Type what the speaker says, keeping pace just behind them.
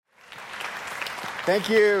Thank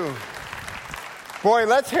you. Boy,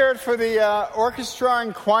 let's hear it for the orchestra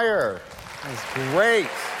and choir. That's great.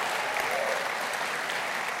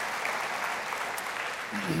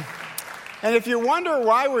 And if you wonder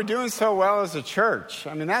why we're doing so well as a church,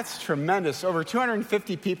 I mean, that's tremendous. Over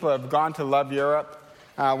 250 people have gone to Love Europe.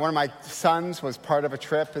 One of my sons was part of a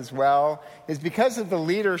trip as well. It's because of the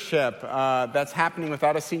leadership that's happening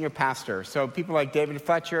without a senior pastor. So people like David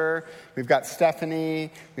Fletcher, we've got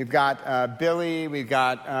Stephanie, we've got Billy, we've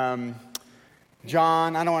got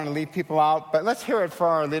John. I don't want to leave people out, but let's hear it for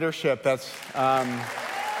our leadership. That's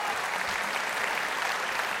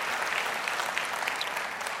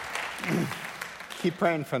keep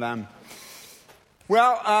praying for them.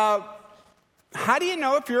 Well, how do you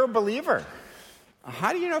know if you're a believer?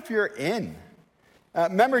 How do you know if you're in?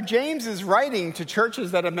 Remember, James is writing to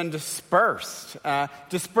churches that have been dispersed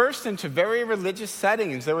into very religious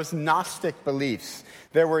settings. There was Gnostic beliefs.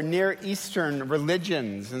 There were Near Eastern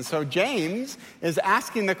religions. And so James is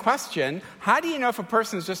asking the question, how do you know if a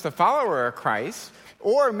person is just a follower of Christ,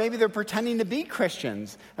 or maybe they're pretending to be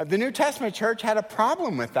Christians? The New Testament church had a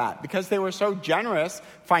problem with that because they were so generous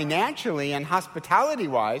financially and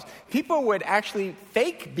hospitality-wise. People would actually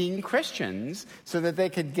fake being Christians so that they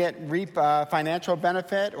could reap financial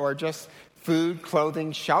benefit or just food,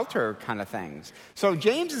 clothing, shelter kind of things. So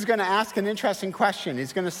James is going to ask an interesting question.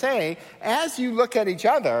 He's going to say, as you look at each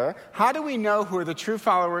other, how do we know who are the true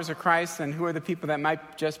followers of Christ and who are the people that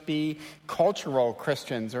might just be cultural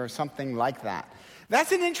Christians or something like that?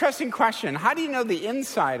 That's an interesting question. How do you know the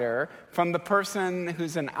insider from the person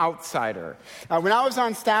who's an outsider? When I was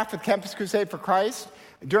on staff with Campus Crusade for Christ,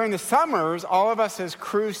 during the summers, all of us as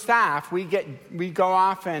crew staff, we go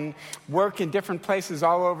off and work in different places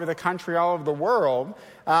all over the country, all over the world.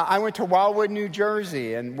 I went to Wildwood, New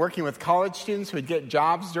Jersey, and working with college students who would get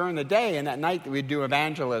jobs during the day, and at night we'd do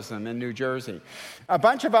evangelism in New Jersey. A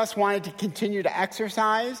bunch of us wanted to continue to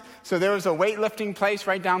exercise, so there was a weightlifting place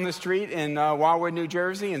right down the street in Wildwood, New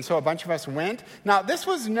Jersey, and so a bunch of us went. Now, this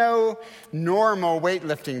was no normal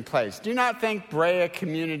weightlifting place. Do not think Brea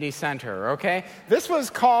Community Center, okay? This was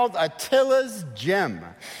called Attila's Gym.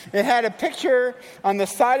 It had a picture on the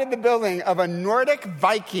side of the building of a Nordic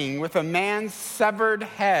Viking with a man's severed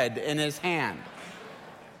head in his hand.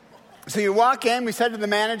 So you walk in, we said to the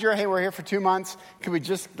manager, hey, we're here for 2 months. Could we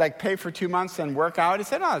just pay for 2 months and work out? He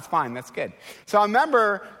said, oh, that's fine, that's good. So I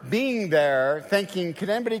remember being there thinking, could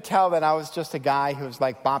anybody tell that I was just a guy who was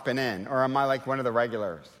bopping in? Or am I one of the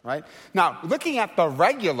regulars, right? Now, looking at the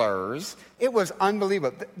regulars, it was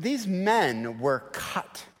unbelievable. These men were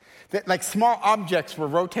cut. Small objects were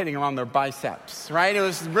rotating around their biceps, right? It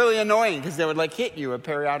was really annoying because they would hit you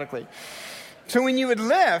periodically. So when you would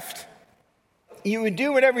lift, you would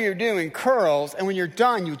do whatever you're doing, curls, and when you're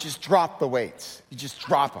done, you would just drop the weights. You just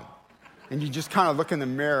drop them. And you just kind of look in the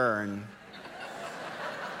mirror.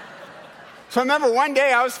 So I remember one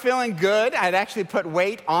day I was feeling good. I'd actually put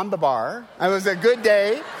weight on the bar. It was a good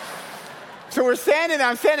day. So I'm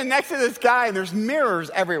standing next to this guy, and there's mirrors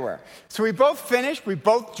everywhere. So we both finished. We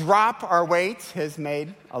both drop our weights. His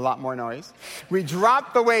made a lot more noise. We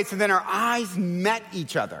dropped the weights, and then our eyes met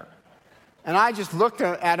each other. And I just looked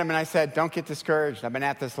at him and I said, don't get discouraged. I've been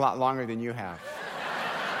at this a lot longer than you have.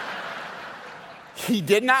 He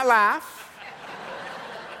did not laugh.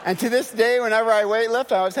 And to this day, whenever I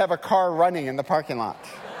weightlift, I always have a car running in the parking lot.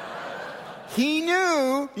 He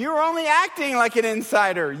knew you were only acting like an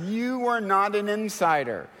insider. You were not an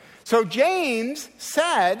insider. So James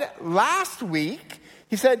said last week,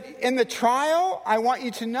 he said, in the trial, I want you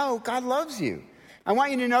to know God loves you. I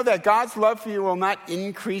want you to know that God's love for you will not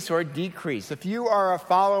increase or decrease. If you are a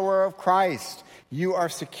follower of Christ, you are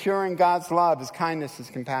secure in God's love, His kindness,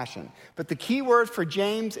 His compassion. But the key word for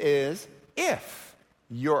James is if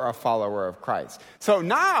you're a follower of Christ. So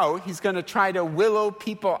now he's going to try to willow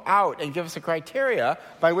people out and give us a criteria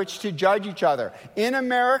by which to judge each other. In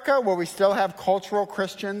America, where we still have cultural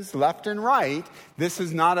Christians left and right, this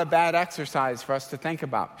is not a bad exercise for us to think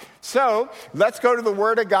about. So let's go to the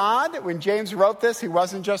Word of God. When James wrote this, he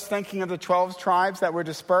wasn't just thinking of the 12 tribes that were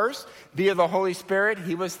dispersed via the Holy Spirit.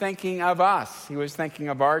 He was thinking of us. He was thinking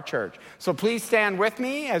of our church. So please stand with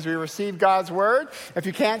me as we receive God's Word. If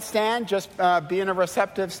you can't stand, just be in a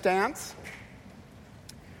receptive stance.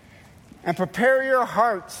 And prepare your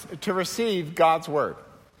hearts to receive God's Word.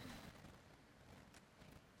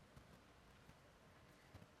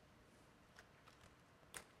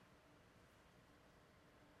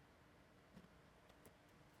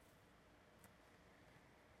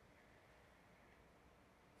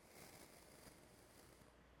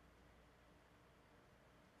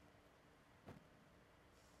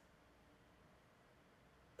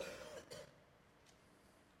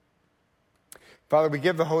 Father, we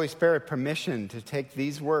give the Holy Spirit permission to take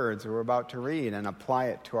these words we're about to read and apply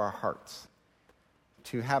it to our hearts,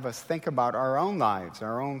 to have us think about our own lives,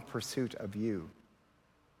 our own pursuit of you.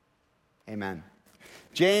 Amen.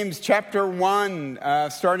 James chapter 1,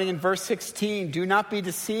 starting in verse 16. Do not be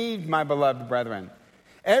deceived, my beloved brethren.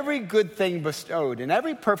 Every good thing bestowed and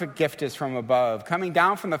every perfect gift is from above, coming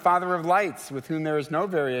down from the Father of lights, with whom there is no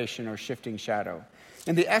variation or shifting shadow.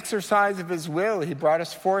 In the exercise of his will, he brought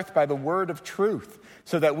us forth by the word of truth,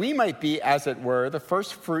 so that we might be, as it were, the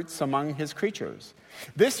first fruits among his creatures.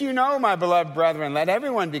 This you know, my beloved brethren, let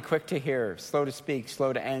everyone be quick to hear, slow to speak,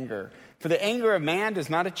 slow to anger. For the anger of man does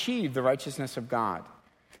not achieve the righteousness of God.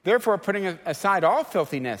 Therefore, putting aside all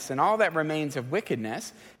filthiness and all that remains of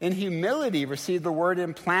wickedness, in humility receive the word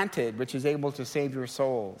implanted, which is able to save your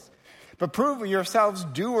souls. But prove yourselves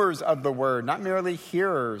doers of the word, not merely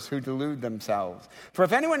hearers who delude themselves. For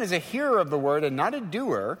if anyone is a hearer of the word and not a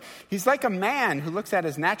doer, he's like a man who looks at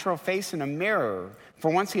his natural face in a mirror.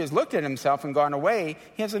 For once he has looked at himself and gone away,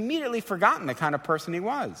 he has immediately forgotten the kind of person he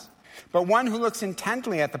was. But one who looks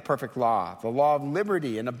intently at the perfect law, the law of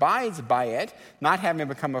liberty, and abides by it, not having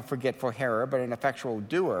become a forgetful hearer, but an effectual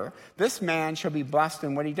doer, this man shall be blessed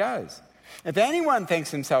in what he does. If anyone thinks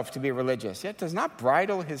himself to be religious, yet does not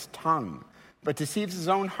bridle his tongue, but deceives his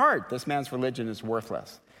own heart, this man's religion is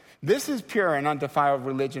worthless. This is pure and undefiled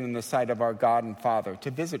religion in the sight of our God and Father,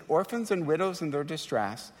 to visit orphans and widows in their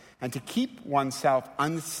distress, and to keep oneself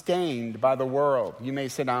unstained by the world. You may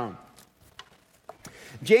sit down.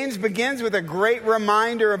 James begins with a great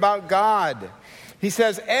reminder about God. He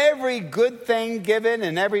says, every good thing given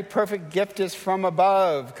and every perfect gift is from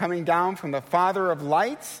above, coming down from the Father of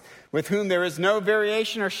lights, with whom there is no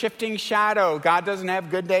variation or shifting shadow. God doesn't have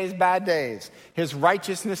good days, bad days. His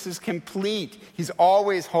righteousness is complete. He's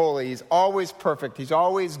always holy. He's always perfect. He's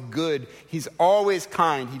always good. He's always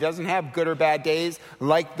kind. He doesn't have good or bad days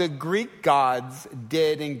like the Greek gods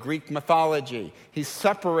did in Greek mythology. He's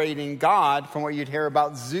separating God from what you'd hear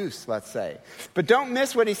about Zeus, let's say. But don't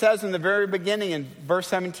miss what he says in the very beginning in verse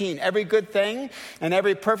 17. Every good thing and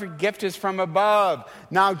every perfect gift is from above.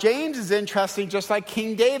 Now, James is interesting, just like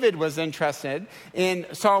King David was interested in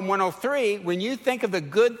Psalm 103. When you think of the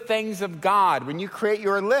good things of God, when you create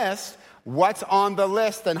your list, what's on the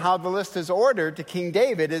list and how the list is ordered to King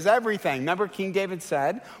David is everything. Remember, King David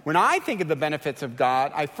said, when I think of the benefits of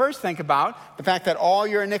God, I first think about the fact that all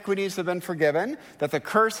your iniquities have been forgiven, that the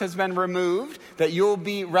curse has been removed, that you'll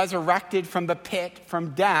be resurrected from the pit,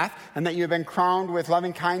 from death, and that you've been crowned with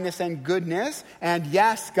loving kindness and goodness. And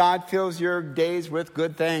yes, God fills your days with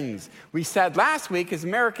good things. We said last week, as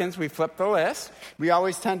Americans, we flip the list. We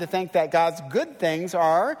always tend to think that God's good things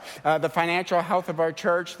are the financial health of our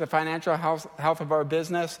church, the financial health of our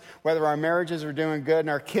business, whether our marriages are doing good and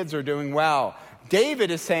our kids are doing well.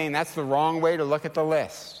 David is saying that's the wrong way to look at the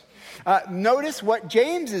list. Notice what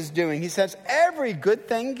James is doing. He says, every good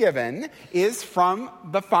thing given is from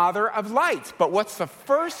the Father of lights. But what's the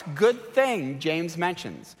first good thing James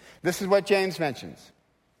mentions? This is what James mentions.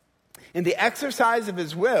 In the exercise of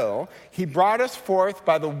his will, he brought us forth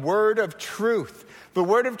by the word of truth. The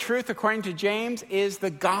word of truth, according to James, is the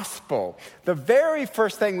gospel. The very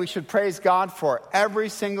first thing we should praise God for every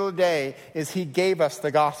single day is he gave us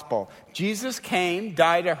the gospel. Jesus came,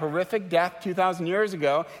 died a horrific death 2,000 years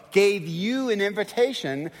ago, gave you an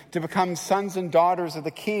invitation to become sons and daughters of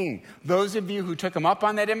the King. Those of you who took him up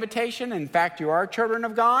on that invitation, in fact, you are children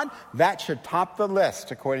of God, that should top the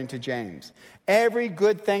list, according to James. Every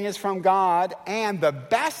good thing is from God, and the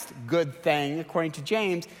best good thing, according to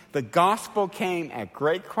James, the gospel came at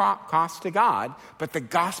great cost to God, but the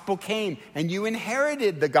gospel came, and you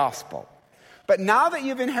inherited the gospel. But now that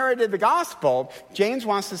you've inherited the gospel, James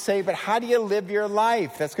wants to say, but how do you live your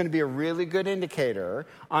life? That's going to be a really good indicator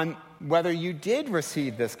on whether you did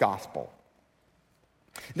receive this gospel.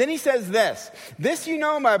 Then he says this you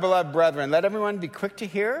know, my beloved brethren, let everyone be quick to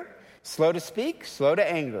hear, slow to speak, slow to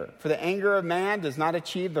anger. For the anger of man does not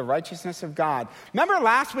achieve the righteousness of God. Remember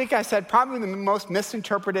last week I said probably the most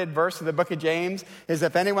misinterpreted verse of the book of James is,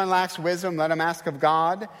 if anyone lacks wisdom, let him ask of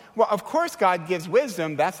God. Well, of course God gives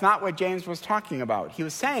wisdom. That's not what James was talking about. He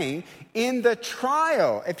was saying, in the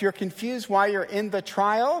trial, if you're confused why you're in the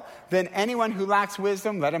trial, then anyone who lacks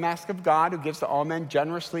wisdom, let him ask of God, who gives to all men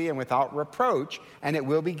generously and without reproach, and it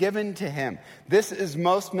will be given to him. This is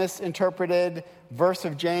most misinterpreted verse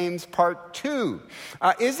of James, part 2.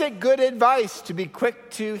 Is it good advice to be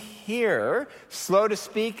quick to hear, slow to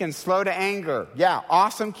speak, and slow to anger? Yeah,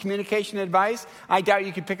 awesome communication advice. I doubt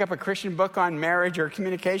you could pick up a Christian book on marriage or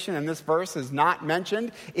communication, and this verse is not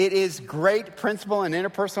mentioned. It is great principle in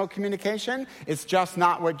interpersonal communication. It's just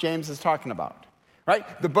not what James is talking about. Right?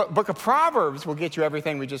 The book of Proverbs will get you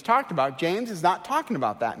everything we just talked about. James is not talking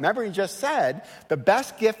about that. Remember, he just said the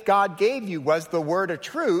best gift God gave you was the word of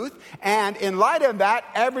truth. And in light of that,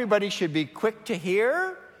 everybody should be quick to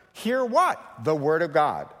hear. Hear what? The word of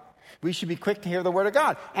God. We should be quick to hear the word of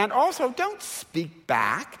God. And also, don't speak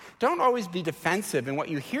back. Don't always be defensive in what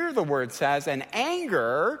you hear the word says. And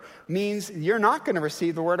anger means you're not going to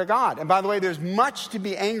receive the word of God. And by the way, there's much to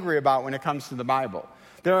be angry about when it comes to the Bible.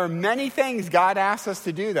 There are many things God asks us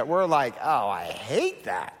to do that we're like, oh, I hate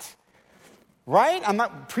that. Right?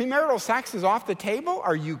 Premarital sex is off the table?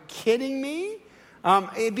 Are you kidding me?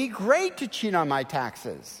 It'd be great to cheat on my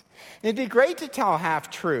taxes. It'd be great to tell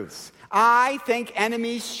half-truths. I think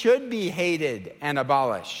enemies should be hated and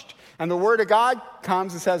abolished. And the word of God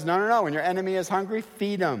comes and says, no. When your enemy is hungry,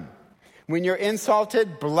 feed him. When you're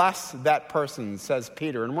insulted, bless that person, says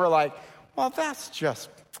Peter. And we're like, well, that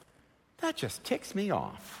just ticks me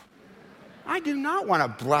off. I do not want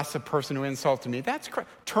to bless a person who insulted me. That's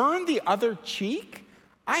turn the other cheek.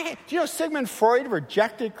 Do you know Sigmund Freud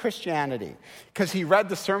rejected Christianity because he read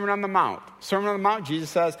the Sermon on the Mount. Sermon on the Mount, Jesus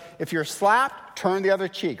says, if you're slapped, turn the other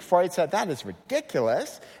cheek. Freud said, that is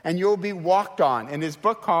ridiculous, and you'll be walked on. In his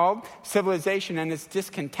book called Civilization and Its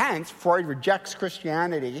Discontents, Freud rejects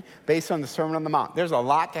Christianity based on the Sermon on the Mount. There's a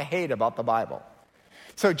lot to hate about the Bible.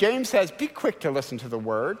 So James says, be quick to listen to the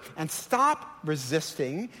word and stop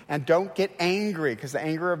resisting and don't get angry because the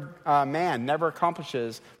anger of man never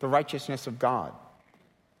accomplishes the righteousness of God.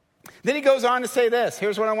 Then he goes on to say this.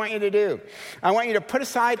 Here's what I want you to do. I want you to put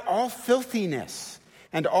aside all filthiness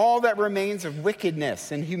and all that remains of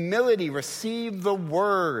wickedness and humility. Receive the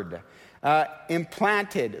word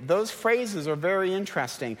implanted. Those phrases are very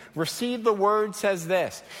interesting. Receive the word says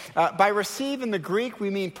this. By receive in the Greek,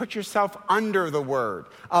 we mean put yourself under the word.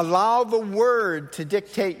 Allow the word to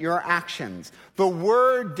dictate your actions. The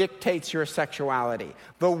word dictates your sexuality.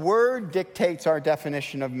 The word dictates our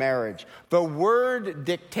definition of marriage. The word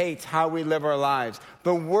dictates how we live our lives.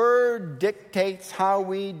 The word dictates how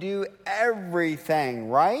we do everything,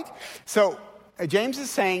 right? So James is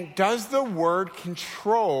saying, does the word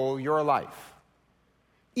control your life?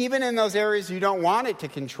 Even in those areas you don't want it to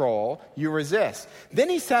control, you resist. Then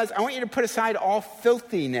he says, I want you to put aside all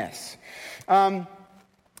filthiness.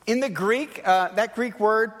 In the Greek, that Greek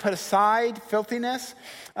word, put aside, filthiness,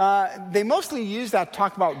 they mostly use that to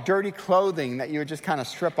talk about dirty clothing that you would just kind of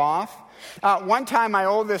strip off. One time, my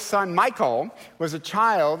oldest son, Michael, was a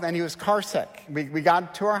child, and he was car sick. We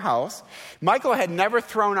got to our house. Michael had never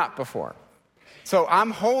thrown up before. So I'm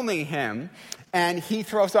holding him, and he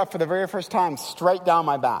throws up for the very first time straight down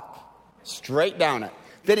my back. Straight down it.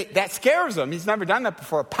 Then that scares him. He's never done that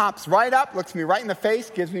before. Pops right up, looks me right in the face,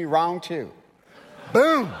 gives me round 2.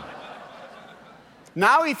 Boom.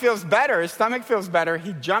 Now he feels better. His stomach feels better.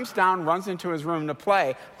 He jumps down, runs into his room to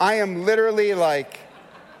play. I am literally like...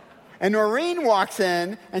 And Noreen walks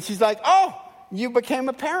in, and she's like, oh, you became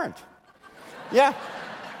a parent. Yeah.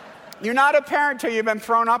 You're not a parent till you've been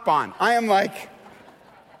thrown up on. I am like...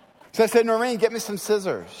 So I said, Noreen, get me some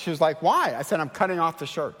scissors. She was like, why? I said, I'm cutting off the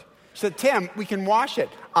shirt. She said, Tim, we can wash it.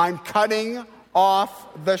 I'm cutting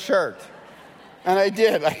off the shirt. And I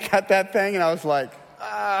did. I cut that thing, and I was like,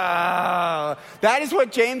 ah. That is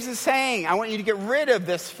what James is saying. I want you to get rid of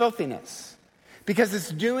this filthiness because it's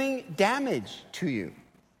doing damage to you.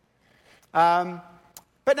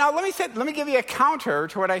 But now let me give you a counter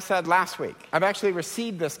to what I said last week. I've actually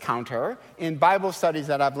received this counter in Bible studies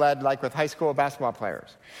that I've led, like with high school basketball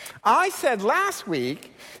players. I said last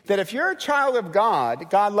week that if you're a child of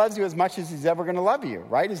God, God loves you as much as he's ever going to love you,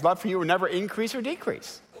 right? His love for you will never increase or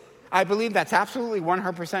decrease. I believe that's absolutely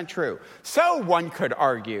 100% true. So one could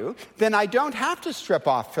argue, then I don't have to strip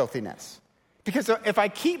off filthiness. Because if I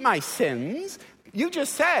keep my sins, you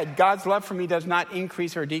just said God's love for me does not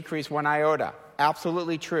increase or decrease one iota.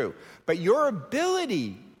 Absolutely true. But your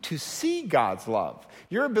ability to see God's love,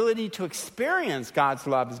 your ability to experience God's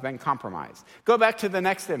love has been compromised. Go back to the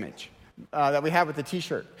next image that we have with the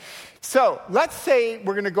t-shirt. So let's say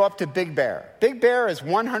we're going to go up to Big Bear. Big Bear is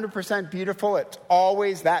 100% beautiful. It's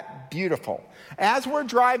always that beautiful. As we're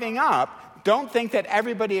driving up, don't think that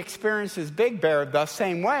everybody experiences Big Bear the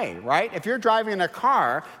same way, right? If you're driving in a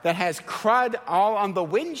car that has crud all on the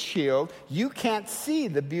windshield, you can't see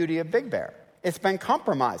the beauty of Big Bear. It's been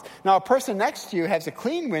compromised. Now, a person next to you has a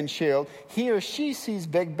clean windshield. He or she sees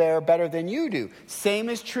Big Bear better than you do. Same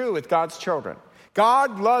is true with God's children.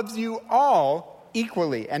 God loves you all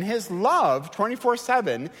equally, and his love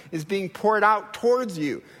 24/7 is being poured out towards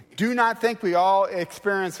you. Do not think we all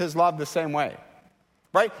experience his love the same way.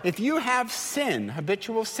 right? If you have sin,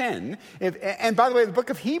 habitual sin, and by the way, the book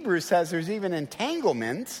of Hebrews says there's even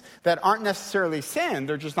entanglements that aren't necessarily sin,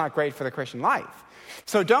 they're just not great for the Christian life.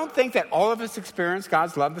 So don't think that all of us experience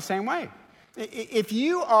God's love the same way. If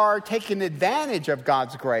you are taking advantage of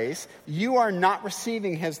God's grace, you are not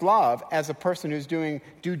receiving his love as a person who's doing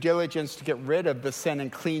due diligence to get rid of the sin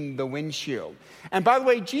and clean the windshield. And by the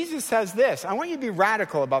way, Jesus says this, I want you to be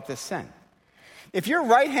radical about this sin. If your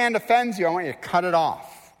right hand offends you, I want you to cut it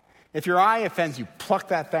off. If your eye offends you, pluck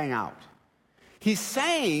that thing out. He's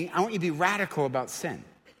saying, I want you to be radical about sin.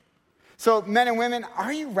 So men and women,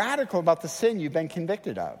 are you radical about the sin you've been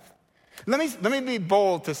convicted of? Let me be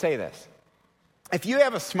bold to say this. If you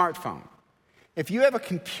have a smartphone, if you have a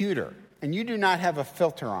computer, and you do not have a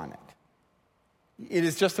filter on it, it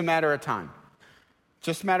is just a matter of time.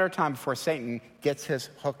 Just a matter of time before Satan gets his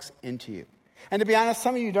hooks into you. And to be honest,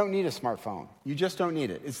 some of you don't need a smartphone. You just don't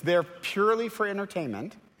need it. It's there purely for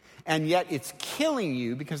entertainment, and yet it's killing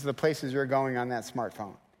you because of the places you're going on that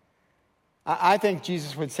smartphone. I think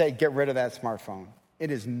Jesus would say, get rid of that smartphone.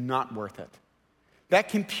 It is not worth it. That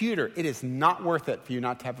computer, it is not worth it for you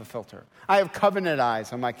not to have a filter. I have Covenant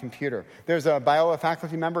Eyes on my computer. There's a Biola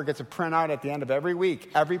faculty member who gets a printout at the end of every week.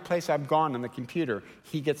 Every place I've gone on the computer,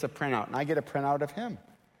 he gets a printout, and I get a printout of him.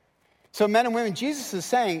 So men and women, Jesus is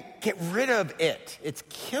saying, get rid of it. It's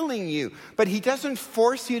killing you. But he doesn't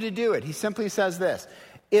force you to do it. He simply says this,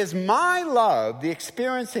 is my love, the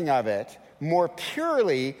experiencing of it, more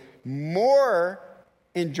purely, more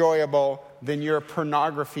enjoyable than your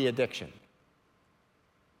pornography addiction?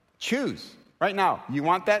 Choose right now. You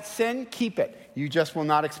want that sin? Keep it. You just will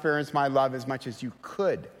not experience my love as much as you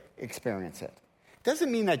could experience it.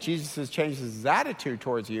 Doesn't mean that Jesus has changed his attitude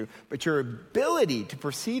towards you, but your ability to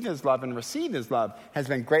perceive his love and receive his love has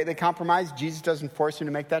been greatly compromised. Jesus doesn't force you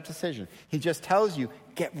to make that decision. He just tells you,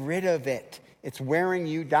 get rid of it. It's wearing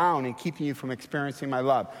you down and keeping you from experiencing my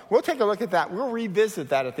love. We'll take a look at that. We'll revisit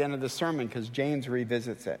that at the end of the sermon because James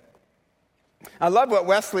revisits it. I love what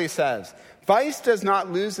Wesley says. Vice does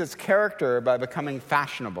not lose its character by becoming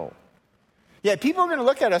fashionable. Yeah, people are going to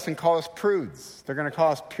look at us and call us prudes. They're going to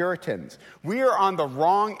call us Puritans. We are on the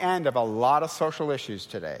wrong end of a lot of social issues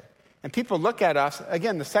today. And people look at us,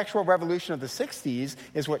 again, the sexual revolution of the 60s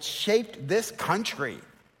is what shaped this country.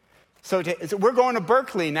 So we're going to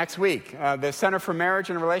Berkeley next week, the Center for Marriage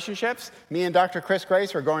and Relationships. Me and Dr. Chris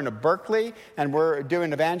Grace are going to Berkeley, and we're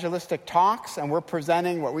doing evangelistic talks, and we're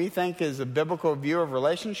presenting what we think is a biblical view of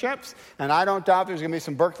relationships. And I don't doubt there's going to be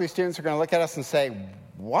some Berkeley students who are going to look at us and say,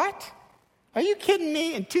 what? Are you kidding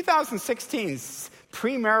me? In 2016,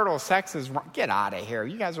 premarital sex is wrong. Get out of here.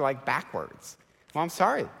 You guys are like backwards. Well, I'm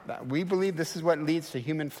sorry. We believe this is what leads to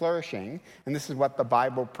human flourishing, and this is what the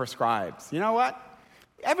Bible prescribes. You know what?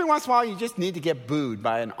 Every once in a while, you just need to get booed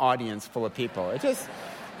by an audience full of people. It just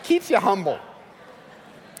keeps you humble.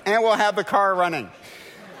 And we'll have the car running.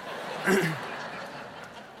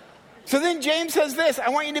 So then James says this, I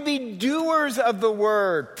want you to be doers of the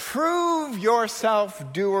word. Prove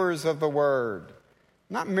yourself doers of the word.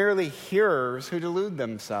 Not merely hearers who delude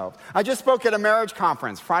themselves. I just spoke at a marriage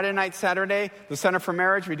conference. Friday night, Saturday, the Center for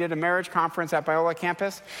Marriage, we did a marriage conference at Biola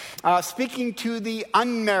campus. Speaking to the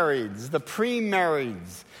unmarrieds, the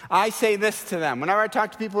pre-marrieds. I say this to them. Whenever I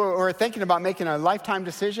talk to people who are thinking about making a lifetime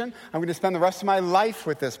decision, I'm going to spend the rest of my life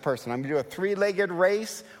with this person. I'm going to do a 3-legged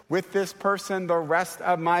race with this person the rest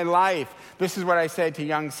of my life. This is what I say to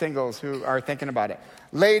young singles who are thinking about it.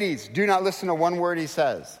 Ladies, do not listen to one word he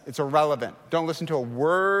says. It's irrelevant. Don't listen to a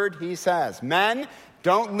word he says. Men,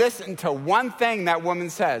 don't listen to one thing that woman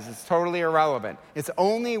says. It's totally irrelevant. It's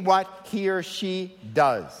only what he or she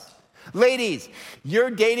does. Ladies, you're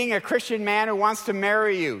dating a Christian man who wants to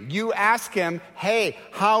marry you. You ask him, hey,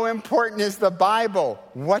 how important is the Bible?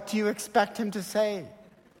 What do you expect him to say?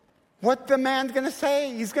 What the man's going to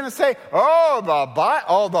say? He's going to say,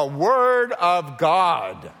 the Word of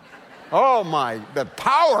God. Oh my, the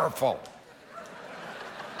powerful.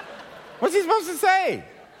 What's he supposed to say?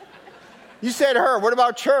 You say to her, what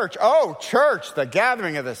about church? Oh, church, the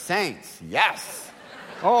gathering of the saints. Yes.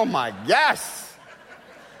 Oh my, yes.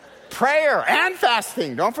 Prayer and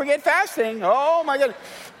fasting. Don't forget fasting. Oh my God.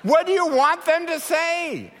 What do you want them to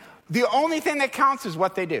say? The only thing that counts is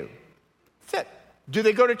what they do. That's it. Do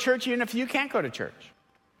they go to church even if you can't go to church?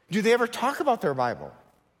 Do they ever talk about their Bible?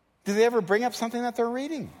 Do they ever bring up something that they're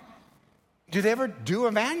reading? Do they ever do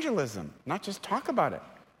evangelism? Not just talk about it.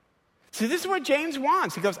 See, this is what James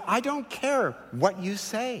wants. He goes, I don't care what you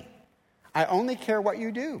say. I only care what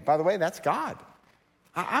you do. By the way, that's God.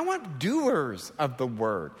 I want doers of the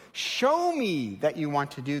word. Show me that you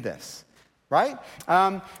want to do this. right?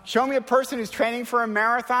 Show me a person who's training for a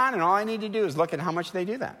marathon, and all I need to do is look at how much they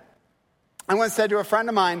do that. I once said to a friend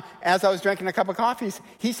of mine, as I was drinking a cup of coffee,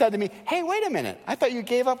 he said to me, hey, wait a minute, I thought you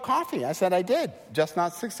gave up coffee. I said, I did, just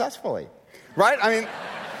not successfully, right? I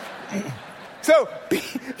mean, so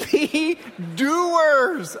be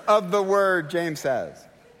doers of the word, James says.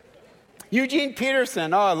 Eugene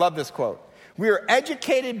Peterson, I love this quote. We are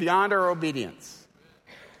educated beyond our obedience.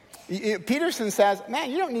 Peterson says,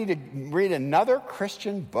 man, you don't need to read another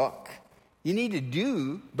Christian book. You need to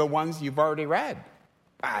do the ones you've already read.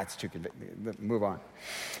 It's too convicting. Move on.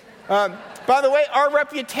 By the way, our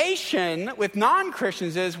reputation with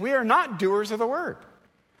non-Christians is we are not doers of the word.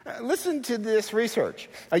 Listen to this research.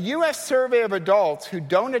 A U.S. survey of adults who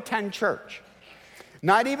don't attend church,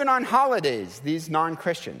 not even on holidays, these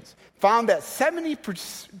non-Christians, found that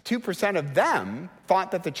 72% of them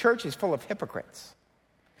thought that the church is full of hypocrites.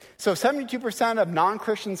 So 72% of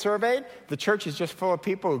non-Christians surveyed, the church is just full of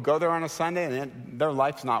people who go there on a Sunday and their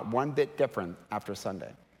life's not one bit different after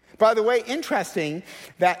Sunday. By the way, interesting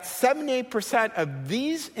that 78% of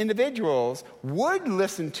these individuals would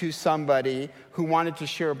listen to somebody who wanted to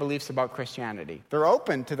share beliefs about Christianity. They're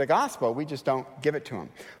open to the gospel, we just don't give it to them.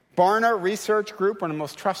 Barna Research Group, one of the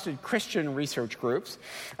most trusted Christian research groups,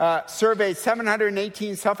 surveyed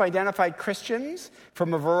 718 self-identified Christians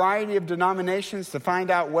from a variety of denominations to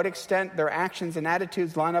find out what extent their actions and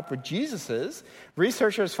attitudes line up with Jesus's.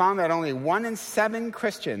 Researchers found that only 1 in 7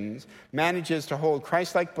 Christians manages to hold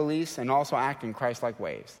Christ-like beliefs and also act in Christ-like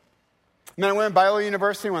ways. Men and women, Biola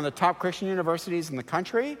University, one of the top Christian universities in the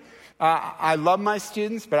country. I love my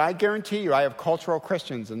students, but I guarantee you I have cultural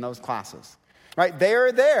Christians in those classes. Right? They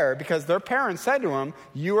are there because their parents said to them,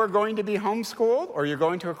 you are going to be homeschooled or you're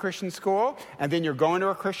going to a Christian school and then you're going to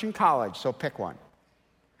a Christian college, so pick one.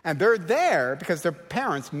 And they're there because their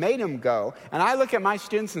parents made them go. And I look at my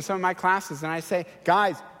students in some of my classes and I say,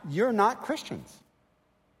 guys, you're not Christians.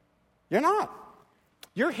 You're not.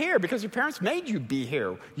 You're here because your parents made you be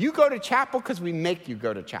here. You go to chapel because we make you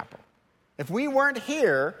go to chapel. If we weren't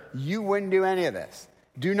here, you wouldn't do any of this.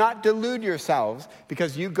 Do not delude yourselves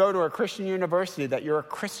because you go to a Christian university that you're a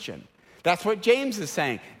Christian. That's what James is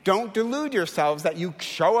saying. Don't delude yourselves that you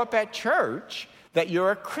show up at church that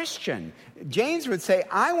you're a Christian. James would say,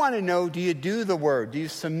 I want to know, do you do the word? Do you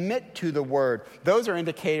submit to the word? Those are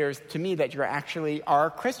indicators to me that you actually are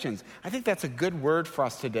Christians. I think that's a good word for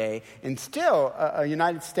us today in still a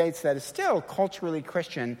United States that is still culturally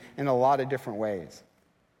Christian in a lot of different ways.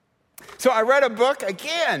 So I read a book,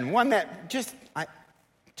 again, one that just...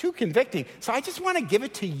 too convicting. So I just want to give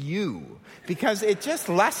it to you because it just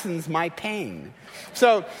lessens my pain.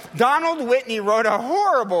 So Donald Whitney wrote a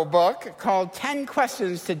horrible book called 10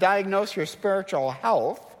 Questions to Diagnose Your Spiritual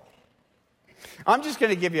Health. I'm just going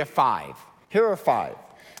to give you 5. Here are 5.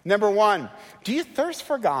 Number 1, do you thirst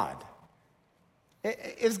for God?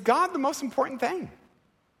 Is God the most important thing?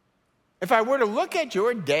 If I were to look at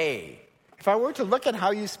your day, if I were to look at how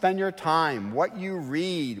you spend your time, what you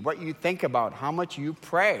read, what you think about, how much you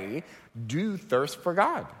pray, do you thirst for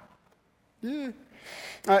God? Yeah.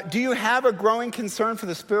 Do you have a growing concern for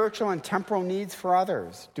the spiritual and temporal needs for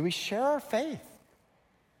others? Do we share our faith?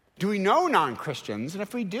 Do we know non-Christians? And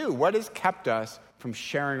if we do, what has kept us from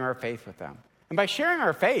sharing our faith with them? And by sharing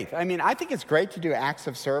our faith, I think it's great to do acts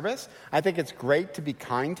of service. I think it's great to be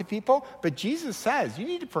kind to people. But Jesus says you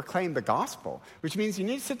need to proclaim the gospel, which means you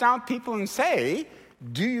need to sit down with people and say,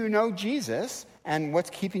 do you know Jesus? And what's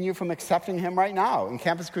keeping you from accepting him right now? In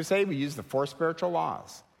Campus Crusade, we use the 4 spiritual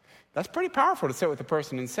laws. That's pretty powerful to sit with a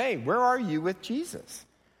person and say, where are you with Jesus?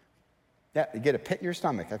 Yeah, you get a pit in your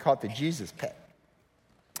stomach. I call it the Jesus pit.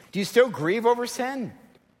 Do you still grieve over sin?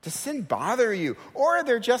 Does sin bother you? Or are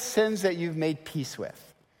there just sins that you've made peace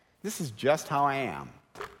with? This is just how I am,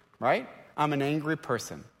 right? I'm an angry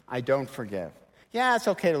person. I don't forgive. Yeah, it's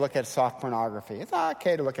okay to look at soft pornography. It's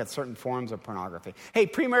okay to look at certain forms of pornography. Hey,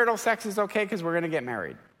 premarital sex is okay because we're going to get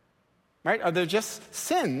married, right? Are there just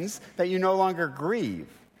sins that you no longer grieve?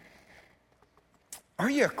 Are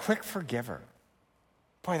you a quick forgiver?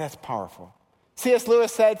 Boy, that's powerful. C.S.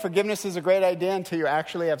 Lewis said, forgiveness is a great idea until you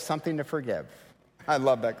actually have something to forgive. I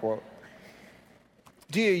love that quote.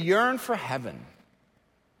 Do you yearn for heaven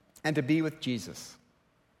and to be with Jesus?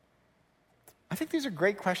 I think these are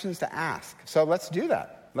great questions to ask. So let's do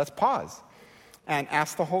that. Let's pause and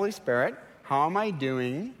ask the Holy Spirit, how am I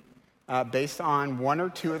doing based on 1 or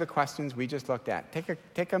 2 of the questions we just looked at?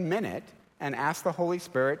 Take a minute and ask the Holy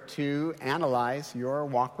Spirit to analyze your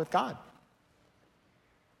walk with God.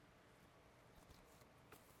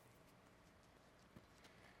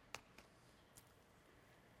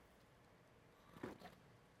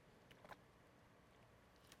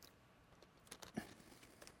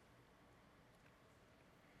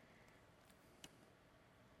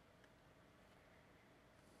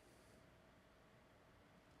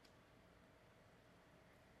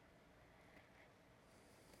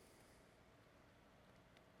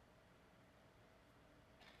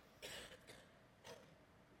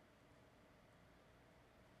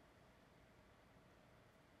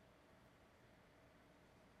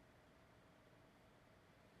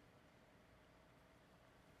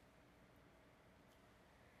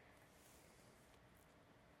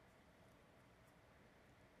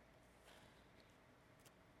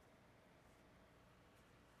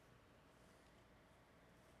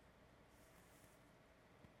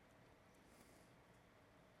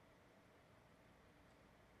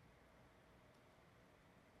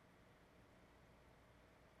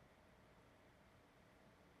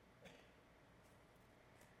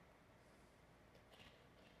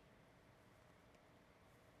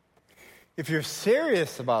 If you're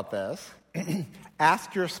serious about this,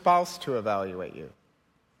 ask your spouse to evaluate you.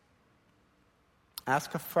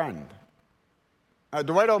 Ask a friend.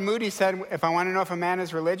 Dwight L. Moody said, if I want to know if a man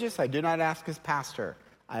is religious, I do not ask his pastor.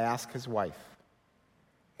 I ask his wife.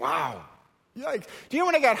 Wow. Yikes. Do you know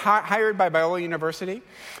when I got hired by Biola University?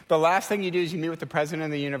 The last thing you do is you meet with the president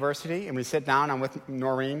of the university, and we sit down. I'm with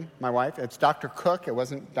Noreen, my wife. It's Dr. Cook. It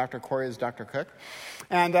wasn't Dr. Corey, it was Dr. Cook.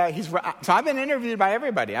 And so I've been interviewed by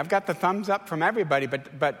everybody. I've got the thumbs up from everybody,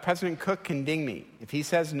 but President Cook can ding me. If he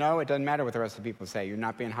says no, it doesn't matter what the rest of the people say. You're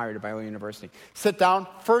not being hired at Biola University. Sit down.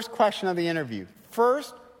 First question of the interview.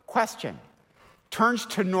 First question turns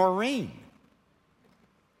to Noreen.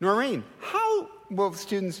 Noreen, how will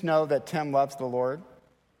students know that Tim loves the Lord?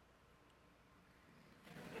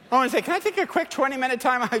 I want to say, can I take a quick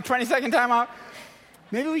 20-second time out?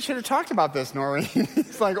 Maybe we should have talked about this, Noreen.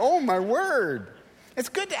 It's like, oh, my word. It's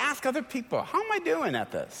good to ask other people, how am I doing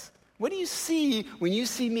at this? What do you see when you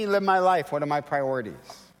see me live my life? What are my priorities?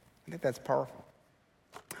 I think that's powerful.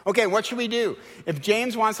 Okay, what should we do? If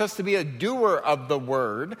James wants us to be a doer of the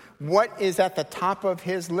word, what is at the top of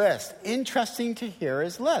his list? Interesting to hear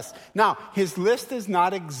his list. Now, his list is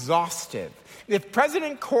not exhaustive. If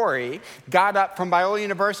President Corey got up from Biola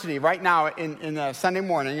University right now in Sunday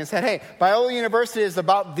morning and said, hey, Biola University is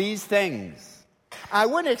about these things, I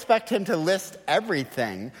wouldn't expect him to list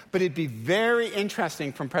everything, but it'd be very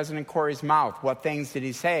interesting from President Corey's mouth. What things did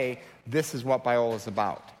he say? This is what Biola is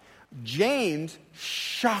about. James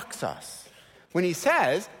shocks us when he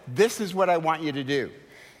says, this is what I want you to do.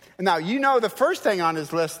 Now, you know the first thing on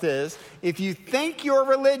his list is, if you think you're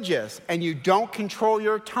religious and you don't control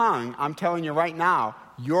your tongue, I'm telling you right now,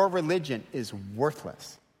 your religion is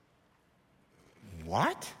worthless.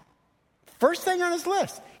 What? First thing on his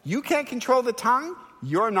list, you can't control the tongue,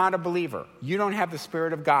 you're not a believer. You don't have the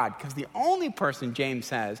Spirit of God. Because the only person, James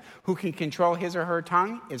says, who can control his or her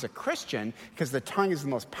tongue is a Christian, because the tongue is the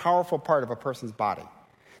most powerful part of a person's body.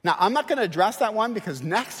 Now, I'm not going to address that one, because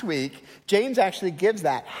next week, James actually gives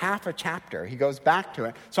that half a chapter. He goes back to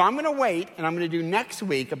it. So I'm going to wait, and I'm going to do next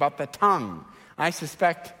week about the tongue. I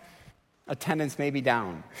suspect attendance may be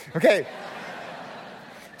down. Okay.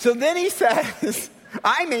 So then he says,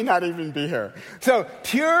 I may not even be here. So,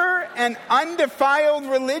 pure and undefiled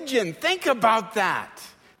religion. Think about that.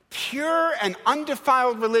 Pure and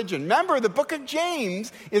undefiled religion. Remember, the book of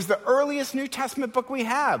James is the earliest New Testament book we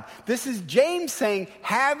have. This is James saying,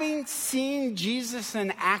 having seen Jesus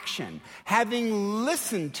in action, having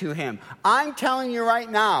listened to him, I'm telling you right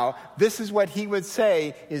now, this is what he would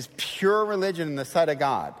say is pure religion in the sight of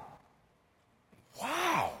God.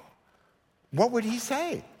 Wow. What would he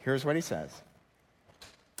say? Here's what he says.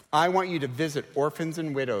 I want you to visit orphans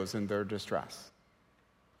and widows in their distress.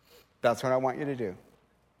 That's what I want you to do.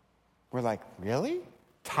 We're like, really?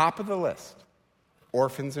 Top of the list.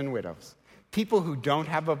 Orphans and widows. People who don't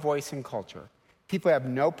have a voice in culture. People who have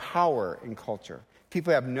no power in culture.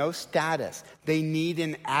 People who have no status. They need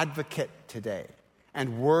an advocate today.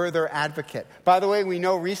 And we're their advocate. By the way, we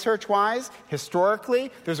know research-wise,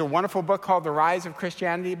 historically, there's a wonderful book called The Rise of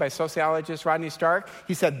Christianity by sociologist Rodney Stark.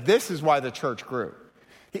 He said this is why the church grew.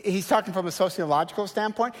 He's talking from a sociological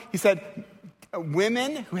standpoint. He said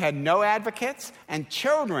women who had no advocates and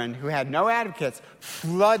children who had no advocates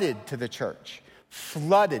flooded to the church.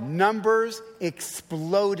 Flooded. Numbers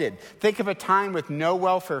exploded. Think of a time with no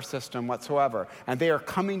welfare system whatsoever. And they are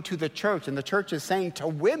coming to the church. And the church is saying to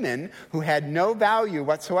women who had no value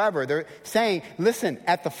whatsoever, they're saying, listen,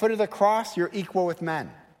 at the foot of the cross, you're equal with men.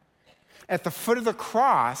 At the foot of the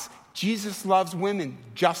cross, Jesus loves women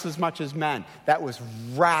just as much as men. That was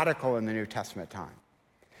radical in the New Testament time.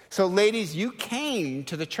 So ladies, you came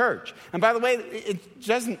to the church. And by the way, it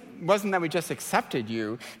wasn't that we just accepted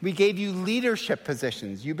you. We gave you leadership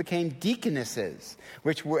positions. You became deaconesses,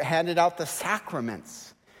 which handed out the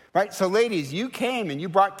sacraments. Right? So ladies, you came and you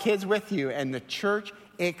brought kids with you, and the church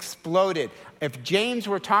exploded. If James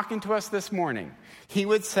were talking to us this morning, he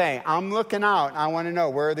would say, I'm looking out. I want to know,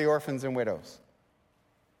 where are the orphans and widows?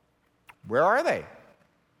 Where are they?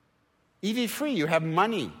 EV free, you have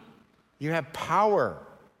money. You have power.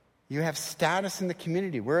 You have status in the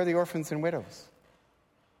community. Where are the orphans and widows?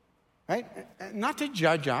 Right? Not to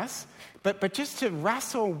judge us, but just to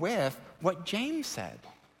wrestle with what James said.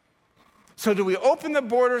 So do we open the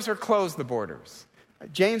borders or close the borders?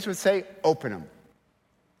 James would say, open them.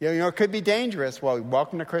 You know, it could be dangerous. Well,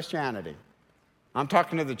 welcome to Christianity. I'm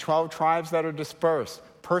talking to the 12 tribes that are dispersed.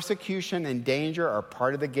 Persecution and danger are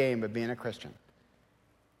part of the game of being a Christian.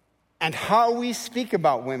 And how we speak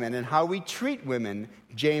about women and how we treat women,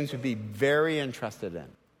 James would be very interested in.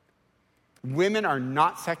 Women are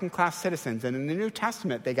not second-class citizens. And in the New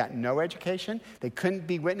Testament, they got no education. They couldn't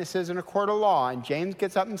be witnesses in a court of law. And James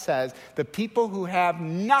gets up and says, the people who have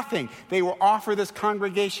nothing, they will offer this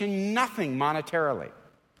congregation nothing monetarily.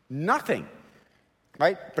 Nothing.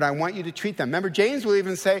 Right? But I want you to treat them. Remember, James will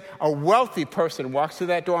even say, a wealthy person walks through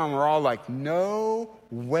that door and we're all like, no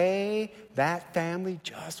way, that family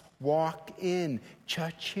just walked in.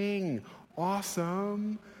 Cha-ching.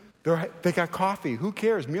 Awesome. They got coffee. Who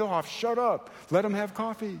cares? Mielhoff, shut up. Let them have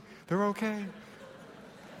coffee. They're okay.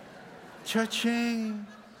 Cha-ching.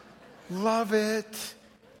 Love it.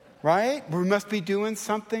 Right? We must be doing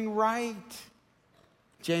something right.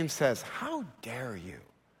 James says, how dare you?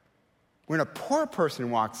 When a poor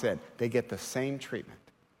person walks in, they get the same treatment.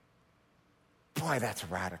 Boy, that's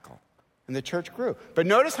radical. And the church grew. But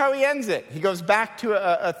notice how he ends it. He goes back to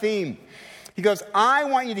a theme. He goes, I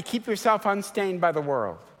want you to keep yourself unstained by the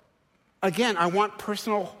world. Again, I want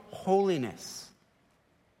personal holiness.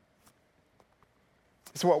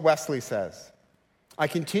 That's what Wesley says. I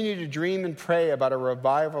continue to dream and pray about a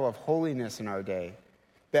revival of holiness in our day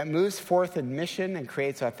that moves forth in mission and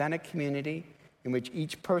creates authentic community in which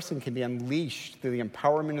each person can be unleashed through the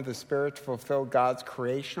empowerment of the Spirit to fulfill God's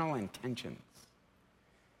creational intentions.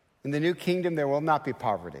 In the new kingdom, there will not be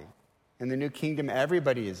poverty. In the new kingdom,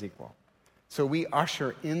 everybody is equal. So we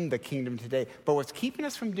usher in the kingdom today. But what's keeping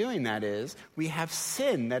us from doing that is we have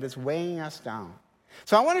sin that is weighing us down.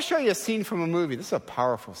 So I want to show you a scene from a movie. This is a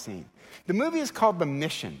powerful scene. The movie is called The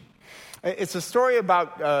Mission. It's a story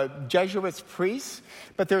about Jesuit priests,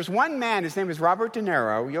 but there's one man, his name is Robert De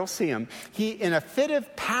Niro, you'll see him. He, in a fit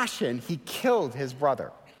of passion, he killed his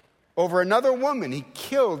brother. Over another woman, he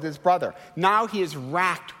killed his brother. Now he is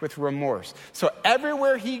racked with remorse. So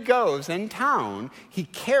everywhere he goes in town, he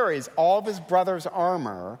carries all of his brother's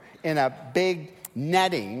armor in a big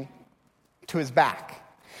netting to his back.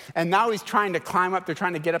 And now he's trying to climb up, they're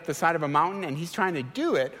trying to get up the side of a mountain, and he's trying to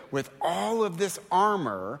do it with all of this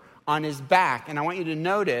armor on his back. And I want you to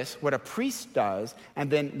notice what a priest does and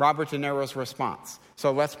then Robert De Niro's response.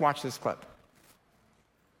 So let's watch this clip.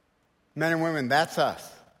 Men and women, that's us.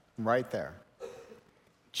 Right there.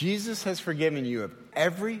 Jesus has forgiven you of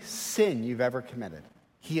every sin you've ever committed.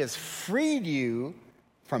 He has freed you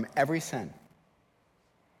from every sin.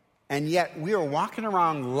 And yet we are walking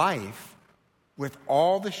around life with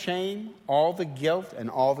all the shame, all the guilt,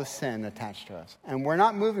 and all the sin attached to us. And we're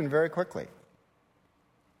not moving very quickly.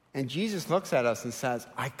 And Jesus looks at us and says,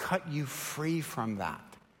 I cut you free from that.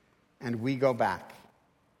 And we go back.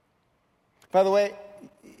 By the way,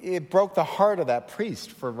 it broke the heart of that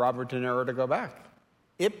priest for Robert De Niro to go back.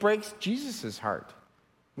 It breaks Jesus' heart.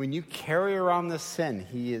 When you carry around the sin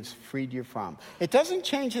he has freed you from. It doesn't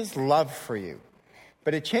change his love for you,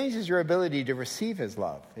 but it changes your ability to receive his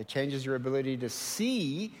love. It changes your ability to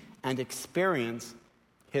see and experience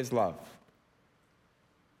his love.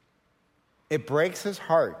 It breaks his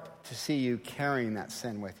heart to see you carrying that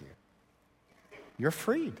sin with you. You're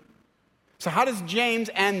freed. So how does James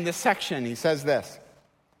end this section? He says this.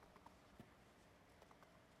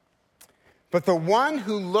 But the one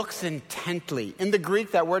who looks intently. In the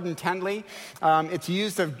Greek, that word intently, it's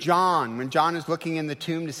used of John. When John is looking in the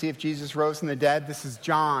tomb to see if Jesus rose from the dead, this is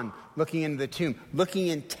John looking into the tomb, looking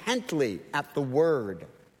intently at the word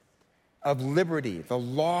of liberty, the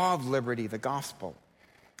law of liberty, the gospel.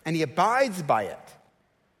 And he abides by it,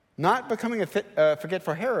 not becoming a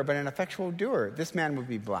forgetful hearer, but an effectual doer. This man would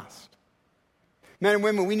be blessed. Men and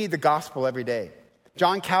women, we need the gospel every day.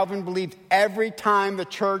 John Calvin believed every time the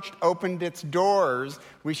church opened its doors,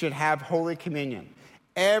 we should have Holy Communion.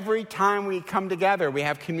 Every time we come together, we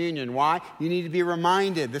have communion. Why? You need to be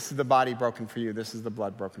reminded, this is the body broken for you, this is the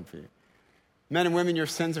blood broken for you. Men and women, your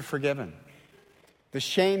sins are forgiven. The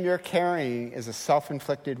shame you're carrying is a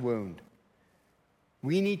self-inflicted wound.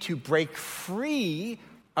 We need to break free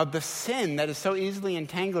of the sin that is so easily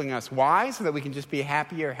entangling us. Why? So that we can just be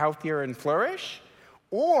happier, healthier, and flourish?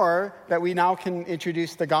 Or that we now can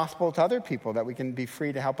introduce the gospel to other people, that we can be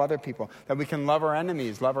free to help other people, that we can love our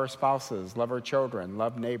enemies, love our spouses, love our children,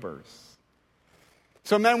 love neighbors.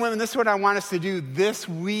 So men and women, this is what I want us to do this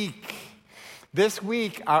week. This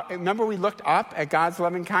week, remember we looked up at God's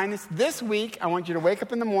loving kindness? This week, I want you to wake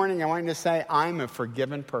up in the morning, I want you to say, I'm a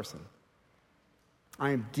forgiven person.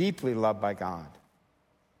 I am deeply loved by God.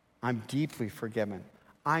 I'm deeply forgiven.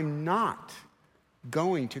 I'm not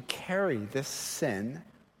going to carry this sin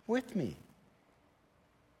with me.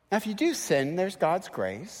 Now, if you do sin, there's God's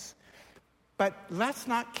grace, but let's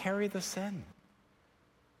not carry the sin.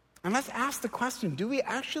 And let's ask the question, do we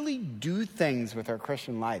actually do things with our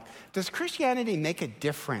Christian life? Does Christianity make a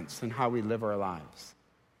difference in how we live our lives?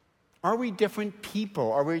 Are we different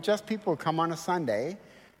people? Are we just people who come on a Sunday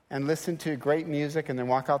and listen to great music and then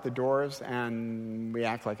walk out the doors and we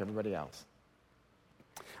act like everybody else?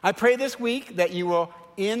 I pray this week that you will,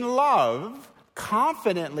 in love,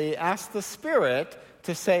 confidently ask the Spirit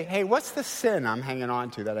to say, hey, what's the sin I'm hanging on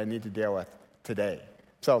to that I need to deal with today?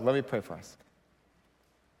 So let me pray for us.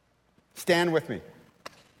 Stand with me.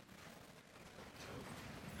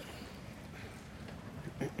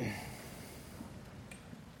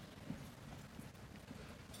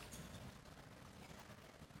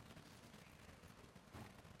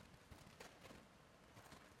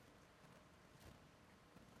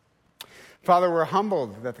 Father, we're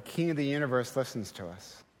humbled that the King of the universe listens to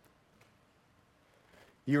us.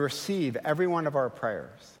 You receive every one of our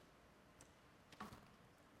prayers.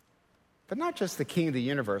 But not just the King of the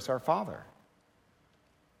universe, our Father.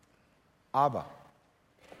 Abba.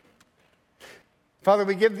 Father,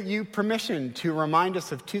 we give you permission to remind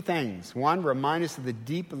us of two things. One, remind us of the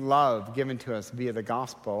deep love given to us via the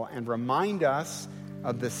gospel, and remind us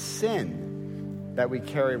of the sin that we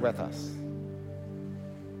carry with us.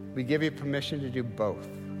 We give you permission to do both.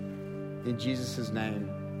 In Jesus'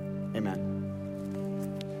 name, amen.